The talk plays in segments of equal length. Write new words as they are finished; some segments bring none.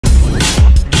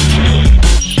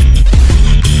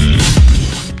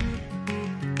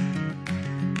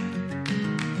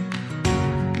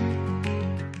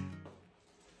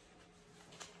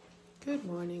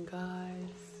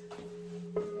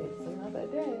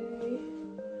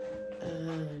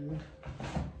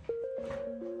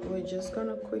just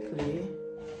gonna quickly.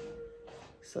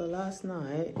 So last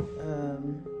night,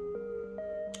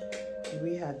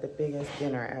 we had the biggest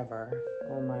dinner ever.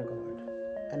 Oh my god.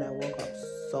 And I woke up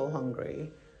so hungry,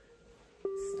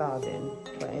 starving.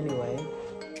 But anyway,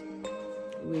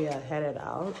 we are headed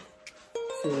out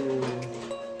to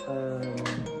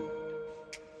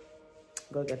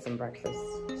go get some breakfast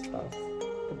stuff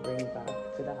to bring back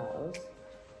to the house.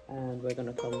 And we're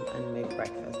gonna come and make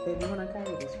breakfast. Babe, you wanna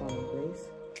carry this for me, please?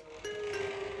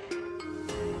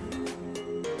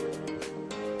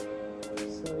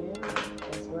 So yeah,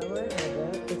 that's where we're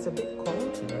headed. It's a bit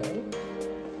cold today.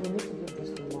 We need to give this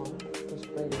to Mom to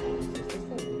spray the house. Is this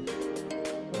thing?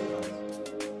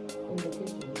 In the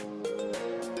kitchen.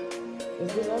 Is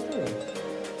this okay?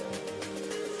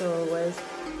 So where's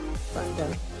Fanta?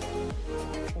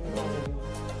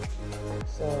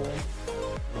 So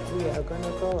we are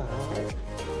gonna go out and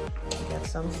get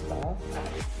some stuff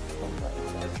for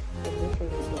breakfast. It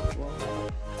literally just woke up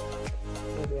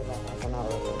maybe about half an hour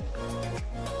ago.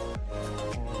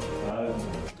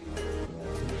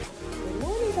 Good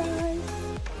morning, guys.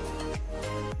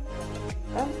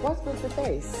 What's with the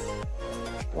face?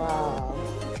 Wow,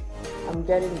 I'm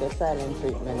getting the silent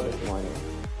treatment this morning.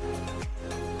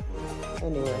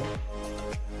 Anyway,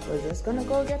 we're just gonna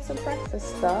go get some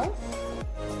breakfast stuff.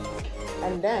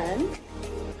 And then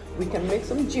we can make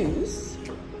some juice.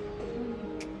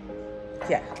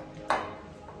 Yeah,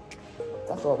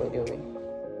 that's what we're doing.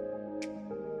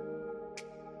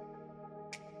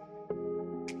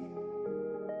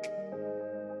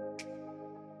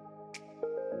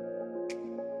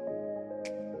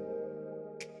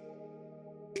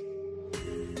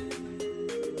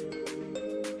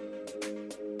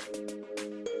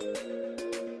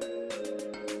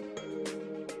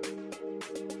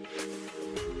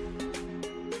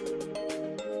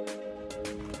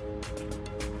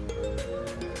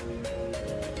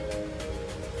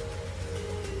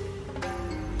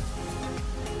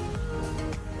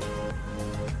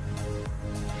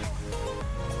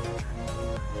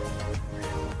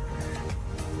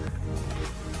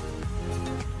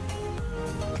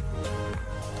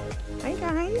 Hi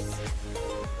guys,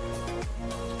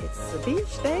 it's a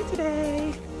beach day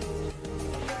today.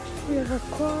 We are at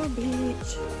Coral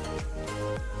Beach.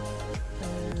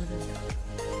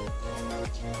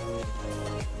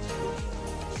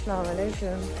 Assalamu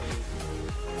alaikum.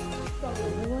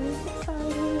 Everyone is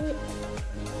excited.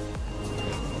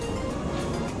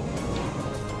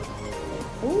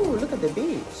 Ooh, look at the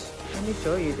beach. Let me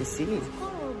show you the sea.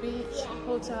 Coral Beach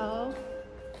Hotel.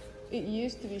 It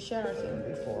used to be Sheraton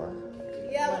before.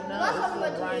 Yeah, but now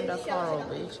it's Rwanda Coral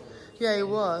Beach. Yeah, it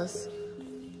was.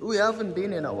 We haven't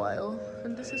been in a while.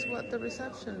 And this is what the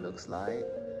reception looks like.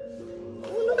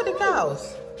 Oh, look at the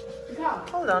cows.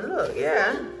 Hold on, look.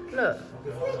 Yeah, look.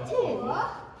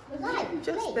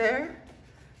 Just there.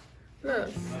 Look.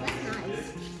 That's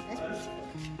nice.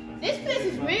 This place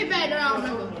is way better, I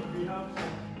remember.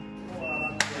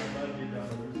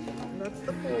 That's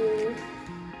the pool.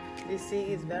 The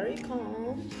sea is very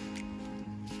calm.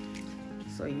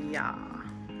 So yeah.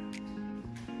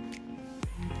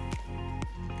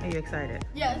 Are you excited?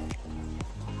 Yes.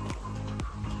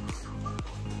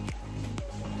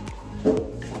 Ooh.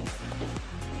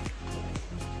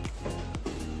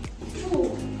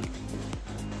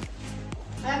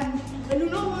 I don't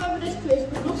know whatever this place,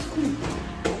 but it looks cool.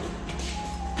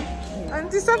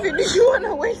 Auntie Sophie, do you want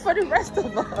to wait for the rest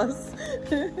of us?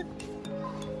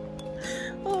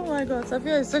 Oh my god,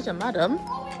 Sophia is such a madam.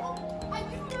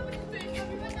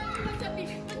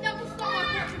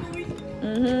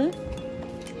 Mm-hmm.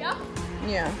 Yeah?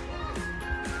 Yeah.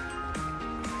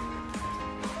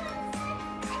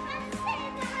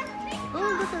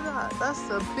 Oh, look at that. That's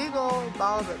a big old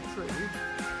baobab tree.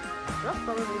 That's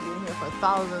probably been here for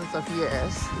thousands of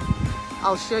years.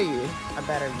 I'll show you a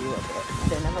better view of it.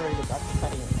 They never really got to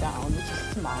cutting it down, which is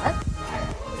smart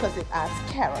because it adds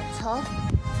character.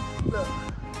 Look,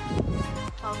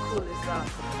 how cool is that?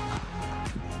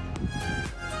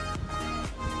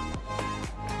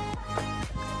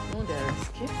 Oh, there's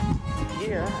kids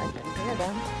here. I can hear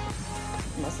them.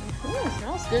 It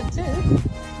smells good too.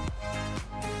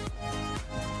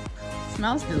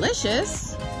 Smells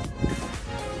delicious.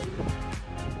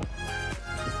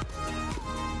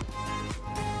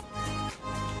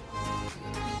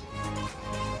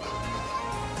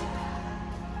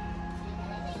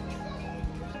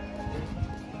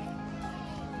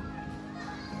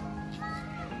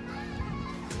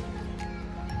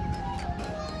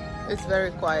 It's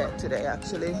very quiet today,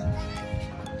 actually.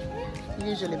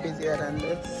 Usually busier than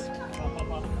this. What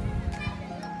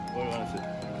do you want to see?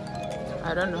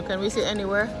 I don't know. Can we see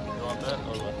anywhere? You want that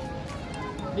or what?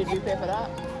 Did we pay for that?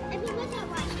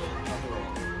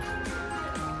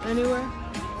 Anywhere?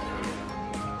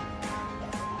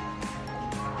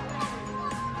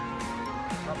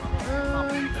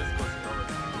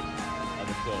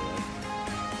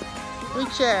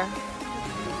 Which chair?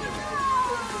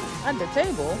 At the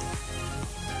table?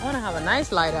 I want to have a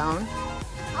nice lie down.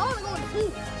 I want to go in the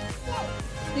pool.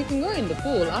 You can go in the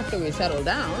pool after we settle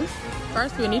down.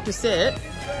 First we need to sit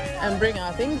and bring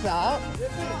our things out.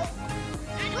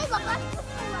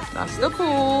 That's the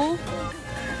pool.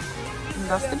 And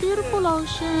that's the beautiful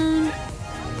ocean.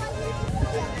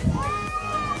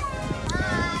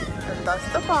 And that's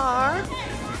the bar.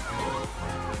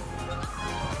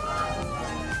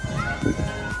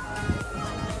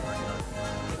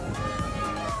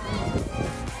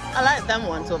 I like them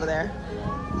ones over there.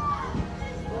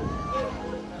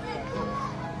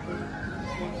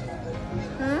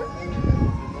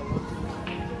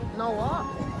 No what?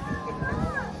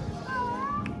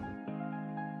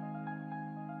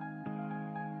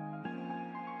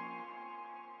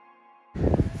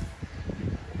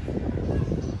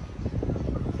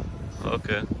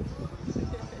 Okay.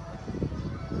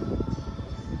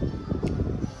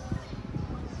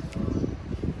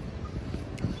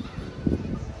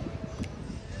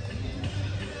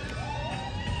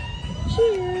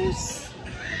 Cheers.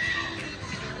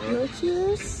 No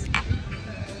cheers?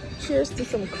 Cheers to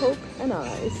some Coke and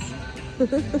ice.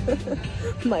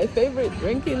 My favorite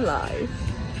drink in life.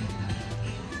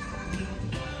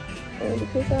 And the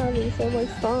kids are having so much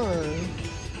fun.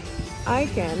 I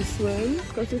can't swim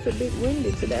because it's a bit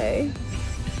windy today.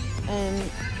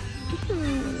 And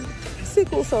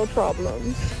sickle cell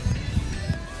problems.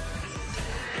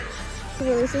 So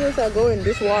as soon as I go in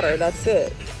this water, that's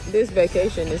it. This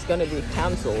vacation is gonna be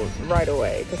cancelled right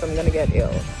away because I'm gonna get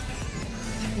ill.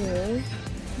 Yeah,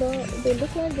 but they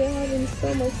look like they're having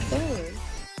so much fun.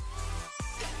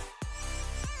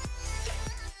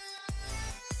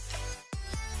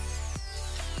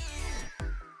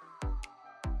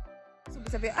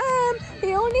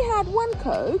 He only had one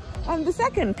Coke, and the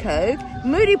second Coke,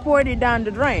 Moody poured it down the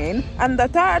drain, and the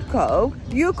third Coke,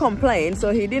 you complained,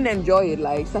 so he didn't enjoy it.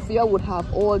 Like, Safia would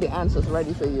have all the answers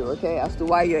ready for you, okay, as to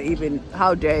why you're even,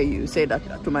 how dare you say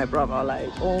that to my brother. Like,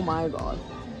 oh my God.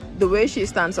 The way she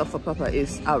stands up for Papa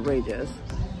is outrageous.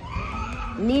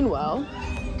 Meanwhile,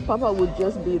 Papa would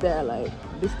just be there, like,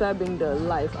 disturbing the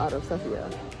life out of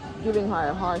Safia, giving her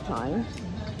a hard time,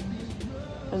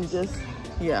 and just,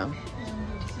 yeah.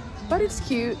 But it's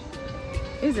cute,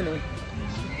 isn't it?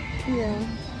 Yeah.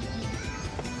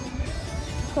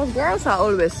 Because girls are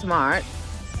always smart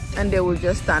and they will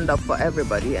just stand up for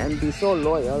everybody and be so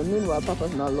loyal. Meanwhile,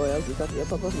 Papa's not loyal to Safia.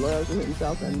 Papa's loyal to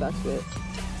himself, and that's it.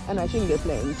 And I think they're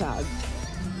playing tag,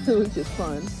 which is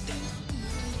fun.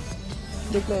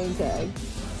 They're playing tag.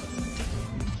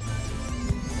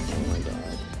 Oh my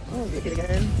God. Oh, look it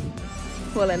again.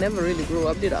 Well, I never really grew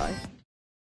up, did I?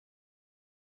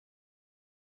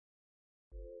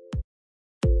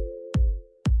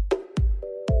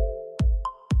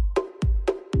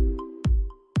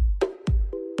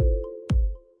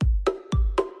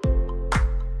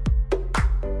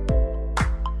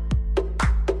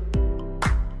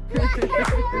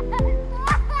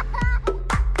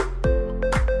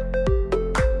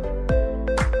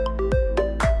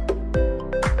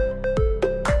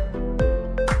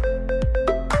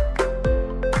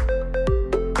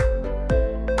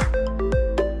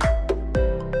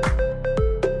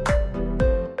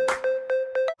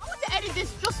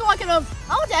 I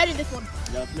want to edit this one.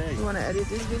 You want to edit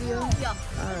this video? Yeah.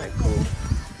 Alright, cool.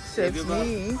 Saves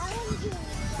me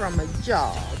from a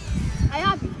job. Are you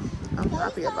happy? I'm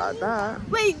happy about that.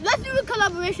 Wait, let's do a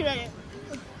collaboration edit.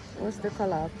 What's the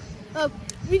collab?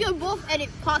 We can both edit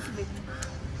parts of it.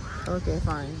 Okay,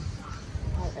 fine.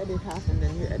 I'll edit half and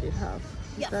then you edit half.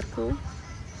 Is that cool?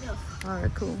 Yeah.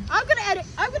 Alright, cool. I'm gonna edit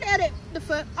the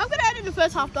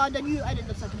first half, then you edit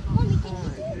the second half.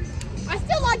 I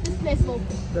still like this place though.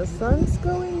 The sun's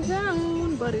going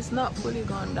down, but it's not fully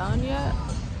gone down yet.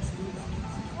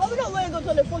 Oh, we're not waiting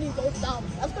until it fully goes down.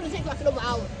 That's gonna take like another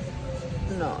hour.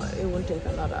 No, it won't take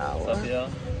another hour. Yeah.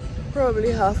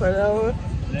 Probably half an hour.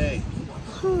 Hey.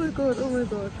 Oh my God, oh my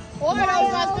God. Or an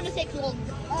hour, that's gonna take long.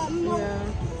 Yeah.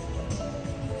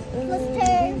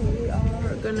 We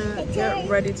are gonna get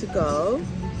ready to go.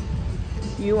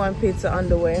 You want pizza on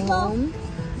the way home?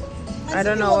 I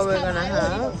don't know what we're gonna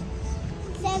have.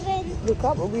 The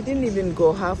cover, we didn't even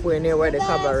go halfway near where the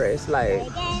cover is. Like,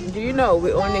 do you know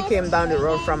we only came down the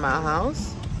road from our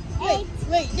house? Wait,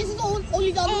 this is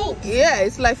only down the road? Yeah,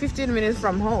 it's like 15 minutes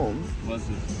from home. What's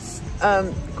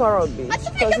it? Coral Beach.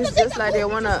 Because it's just like they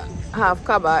wanna have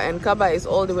Kaba, and Kaba is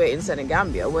all the way in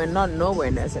Senegambia. We're not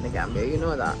nowhere near Senegambia, you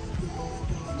know that.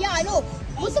 Yeah, I know.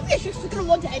 Most of your just gonna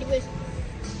want it anyways.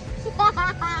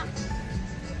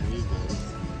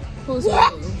 Who's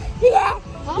winning? Yeah.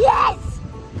 Huh? Yes.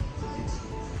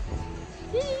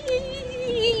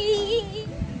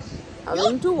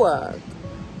 Having to work.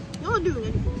 You're not doing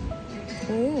anything.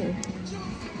 Oh.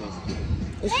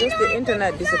 It's just the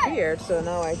internet disappeared, so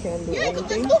now I can't do anything.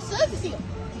 There's no service here.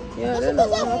 Yeah, I don't know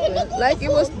what happened. Like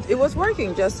it was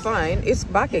working just fine. It's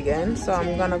back again, so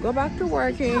I'm gonna go back to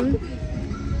working.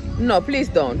 No, please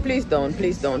don't. Please don't.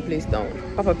 Please don't. Please don't.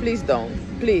 Papa, please don't.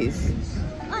 Please.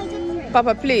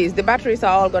 Papa, please. The batteries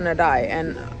are all gonna die,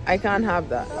 and I can't have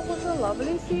that. That was a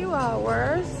lovely few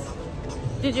hours.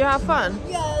 Did you have fun?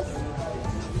 Yes.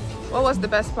 What was the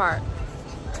best part?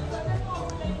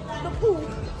 The pool.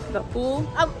 The pool?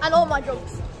 And all my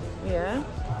jokes. Yeah.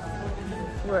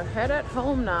 We're headed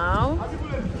home now.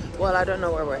 Well, I don't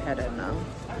know where we're headed now.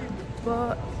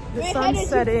 But the sun's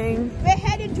setting. We're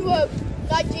headed to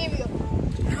Nigeria.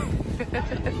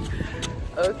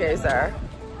 Okay, sir.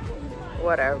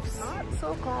 What else? Not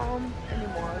so calm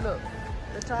anymore. Look,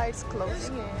 the tide's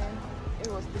closing in.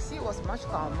 The sea was much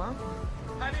calmer.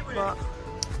 But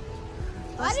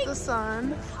that's the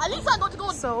sun. At least I got to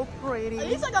go. So pretty. At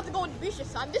least I got to go on the beach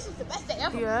this time. This is the best day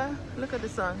ever. Yeah, look at the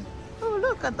sun. Oh,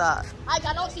 look at that. I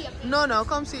cannot see it. No,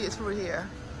 come see it through here.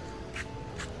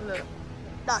 Look.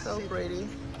 That's so pretty.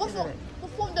 But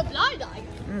from the blind eye,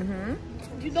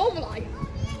 the normal eye,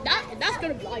 that's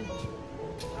gonna blind me.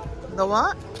 The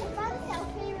what? I found a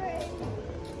selfie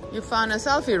room. You found a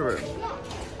selfie room? Yeah.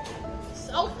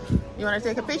 So? You want to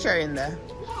take a picture in there?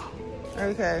 Yeah.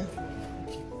 Okay.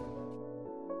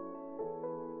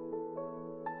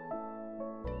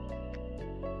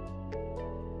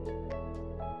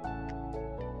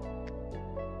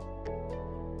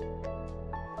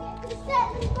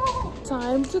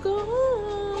 Time to go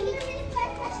home.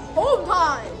 Home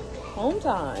time. Home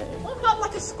time. Home time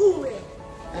like a school here.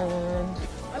 And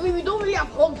I mean, we don't really have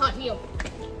home time here.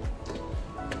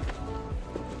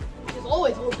 There's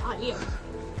always home time here.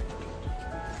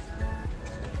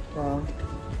 well.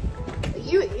 For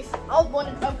you, it is. I was born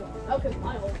in Tokyo. Tokyo's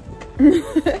my home.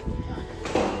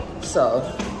 So,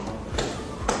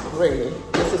 really,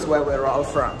 this is where we're all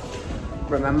from.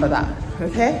 Remember that,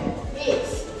 okay?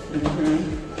 Yes.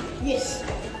 Yes.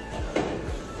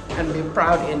 And be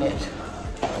proud in it.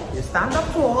 You stand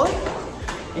up tall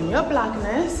in your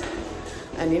blackness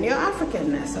and in your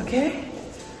Africanness, okay?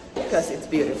 Because it's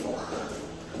beautiful.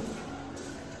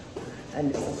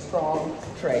 And it's a strong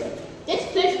trait. This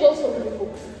place is also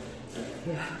beautiful.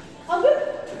 Yeah. I'm gonna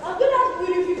ask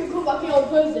you if you can come back here on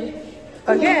Thursday.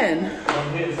 Again?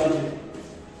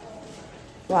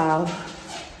 Wow.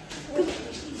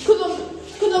 Because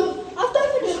after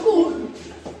I finish school,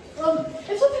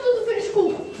 if something doesn't finish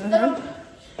school, then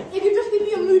you can just give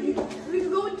me a movie. We can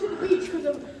go into the beach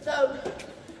because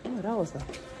Oh, that was a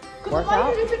Because I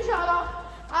usually finish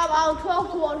around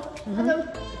 12 to 1.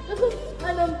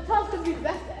 And 12 can be the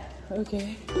best there.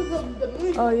 Okay. Because of the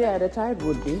movie. Oh yeah, the tide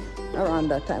would be around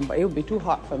that time, but it would be too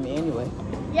hot for me anyway.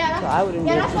 Yeah, So I wouldn't be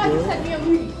able that's to why do you it. sent me a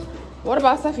movie. What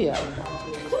about Safia?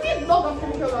 Safia's vlog, I'm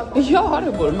pretty sure about. You're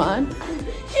horrible, man.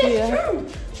 It's true.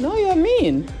 No, you're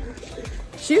mean.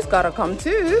 She's gotta come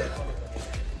too.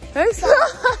 Hey,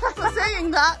 for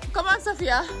saying that. Come on,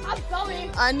 Safia. I'm coming.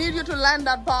 I need you to land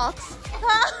that box.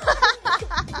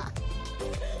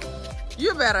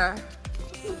 You better.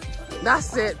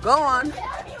 That's it. Go on.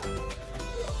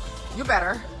 You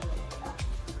better.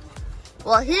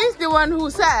 Well, he's the one who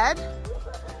said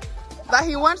that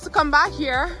he wants to come back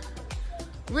here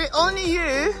with only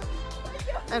you,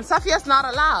 and Safia's not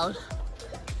allowed.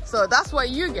 So that's what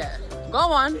you get. Go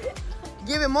on.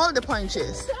 Give him all the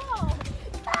punches.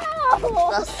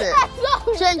 That's it.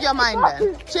 Change your mind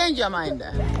then. Change your mind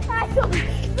then.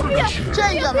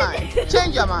 Change your mind.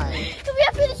 Change your mind.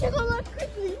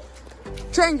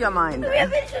 Change your mind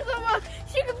then.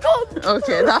 She can go.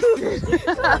 Okay, that's it.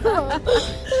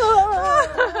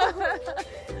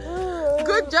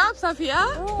 Good job,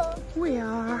 Safia. We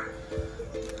are.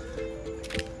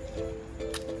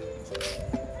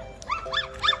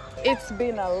 It's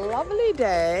been a lovely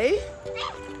day.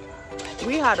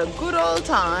 We had a good old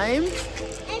time.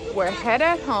 We're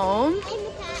headed home.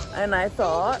 And I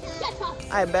thought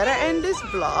I better end this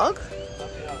vlog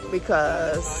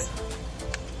because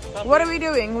what are we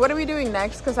doing? What are we doing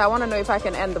next? Because I want to know if I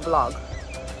can end the vlog.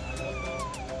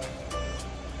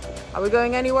 Are we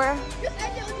going anywhere? Just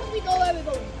end it until we go where we're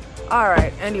going. All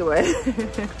right, anyway.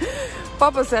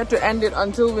 Papa said to end it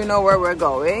until we know where we're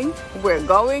going. We're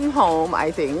going home,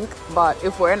 I think. But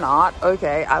if we're not,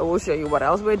 okay, I will show you what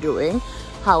else we're doing.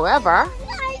 However,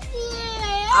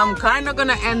 I'm kind of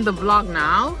gonna end the vlog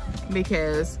now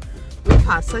because we've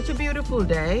had such a beautiful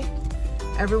day.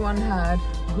 Everyone had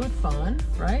good fun,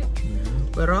 right?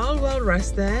 We're all well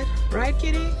rested, right,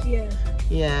 Kitty? Yeah.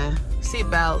 Yeah,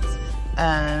 seatbelts,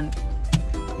 and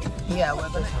yeah, we're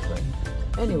gonna have it.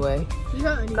 Anyway,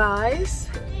 guys,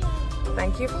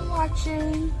 thank you for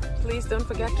watching. Please don't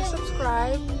forget to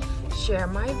subscribe, share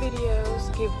my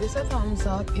videos, give this a thumbs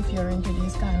up if you're into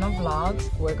these kind of vlogs.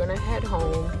 We're gonna head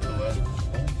home.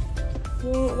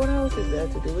 Well, what else is there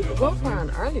to do? We could go for an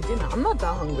early dinner. I'm not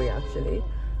that hungry actually.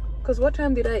 Because what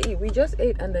time did I eat? We just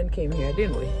ate and then came here,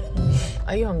 didn't we?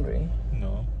 Are you hungry?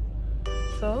 No.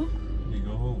 So? We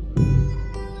go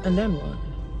home. And then what?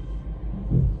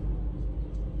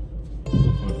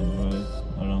 Go for the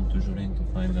drive around to Jurin to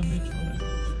find the beach.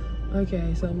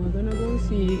 Okay, so we're gonna go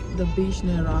see the beach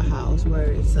near our house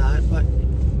where it's at, but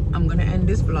I'm gonna end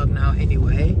this vlog now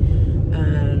anyway.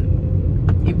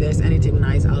 And if there's anything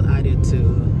nice, I'll add it to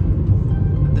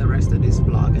the rest of this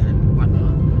vlog and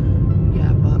whatnot.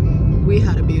 Yeah, but we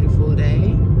had a beautiful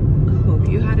day. I hope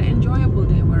you had an enjoyable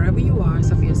day wherever you are.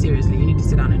 Sophia, seriously, you need to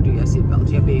sit down and do your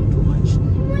seatbelt. You're being too much.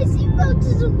 My seatbelt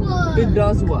doesn't work. It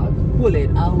does work. Pull it.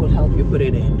 I will help you put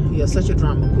it in. You're such a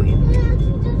drama queen. It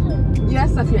actually doesn't.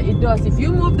 Yes, Sophia, it does. If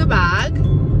you move the bag,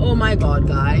 oh my God,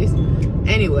 guys.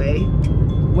 Anyway,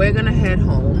 we're gonna head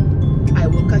home. I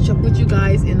will catch up with you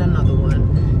guys in another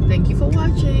one. Thank you for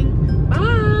watching.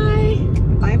 Bye.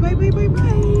 Bye, bye, bye, bye,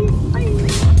 bye. Bye.